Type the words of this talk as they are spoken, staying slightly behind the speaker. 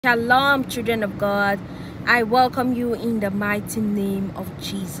Shalom, children of God. I welcome you in the mighty name of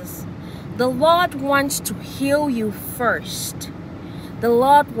Jesus. The Lord wants to heal you first. The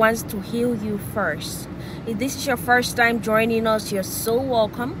Lord wants to heal you first. If this is your first time joining us, you're so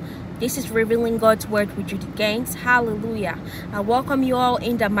welcome. This is Revealing God's Word with Judy Gaines. Hallelujah. I welcome you all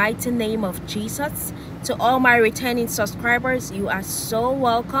in the mighty name of Jesus. To all my returning subscribers, you are so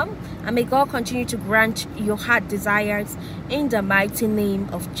welcome. And may God continue to grant your heart desires in the mighty name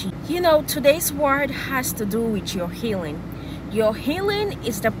of Jesus. You know, today's word has to do with your healing. Your healing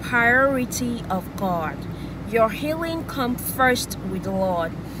is the priority of God. Your healing comes first with the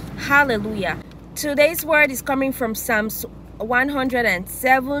Lord. Hallelujah. Today's word is coming from Psalms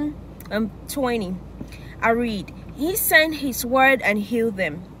 107:20. I read, He sent His word and healed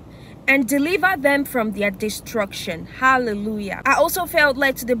them and deliver them from their destruction. Hallelujah. I also felt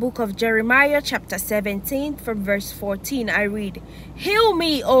led to the book of Jeremiah chapter 17 from verse 14. I read, Heal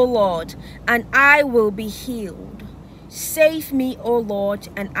me, O Lord, and I will be healed. Save me, O Lord,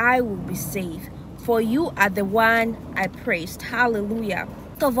 and I will be saved. For you are the one I praised. Hallelujah.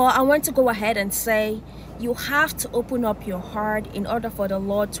 First of all, I want to go ahead and say you have to open up your heart in order for the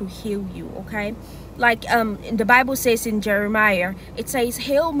Lord to heal you, okay? Like the Bible says in Jeremiah, it says,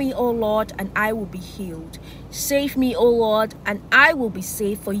 Heal me, O Lord, and I will be healed. Save me, O Lord, and I will be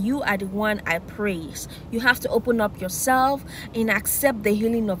saved, for you are the one I praise. You have to open up yourself and accept the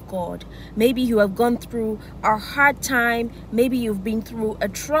healing of God. Maybe you have gone through a hard time. Maybe you've been through a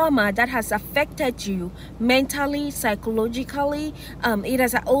trauma that has affected you mentally, psychologically. It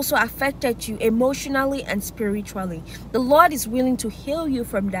has also affected you emotionally and spiritually. The Lord is willing to heal you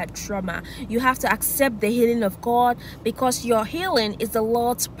from that trauma. You have to accept the healing of God because your healing is the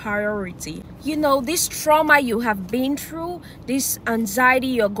Lord's priority. You know, this trauma you have been through, this anxiety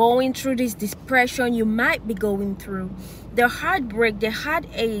you're going through, this depression you might be going through, the heartbreak, the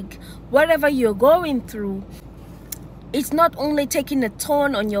heartache, whatever you're going through, it's not only taking a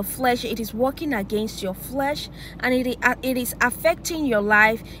toll on your flesh, it is working against your flesh, and it is affecting your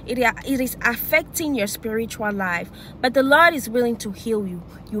life. It is affecting your spiritual life. But the Lord is willing to heal you.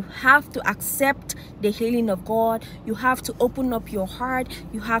 You have to accept the healing of God. You have to open up your heart.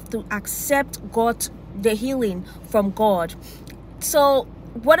 You have to accept the healing from God. So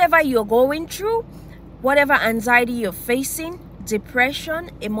whatever you're going through, whatever anxiety you're facing,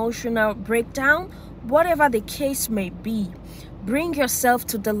 depression, emotional breakdown, whatever the case may be, bring yourself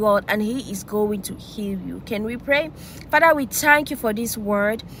to the Lord and He is going to heal you. Can we pray? Father, we thank you for this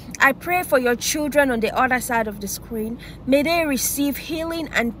word. I pray for your children on the other side of the screen. May they receive healing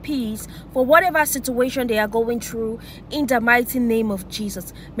and peace for whatever situation they are going through in the mighty name of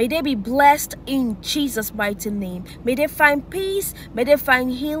Jesus. May they be blessed in Jesus' mighty name. May they find peace. May they find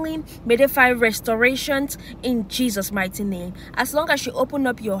healing. May they find restoration in Jesus' mighty name. As long as you open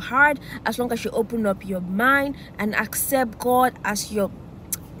up your heart, as long as you open up your mind and accept God as your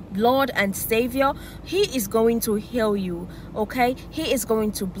Lord and Savior, He is going to heal you, okay? He is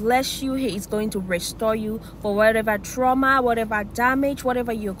going to bless you. He is going to restore you for whatever trauma, whatever damage,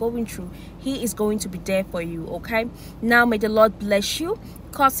 whatever you're going through. He is going to be there for you, okay? Now may the Lord bless you,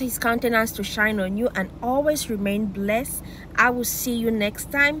 cause His countenance to shine on you, and always remain blessed. I will see you next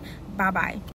time. Bye-bye.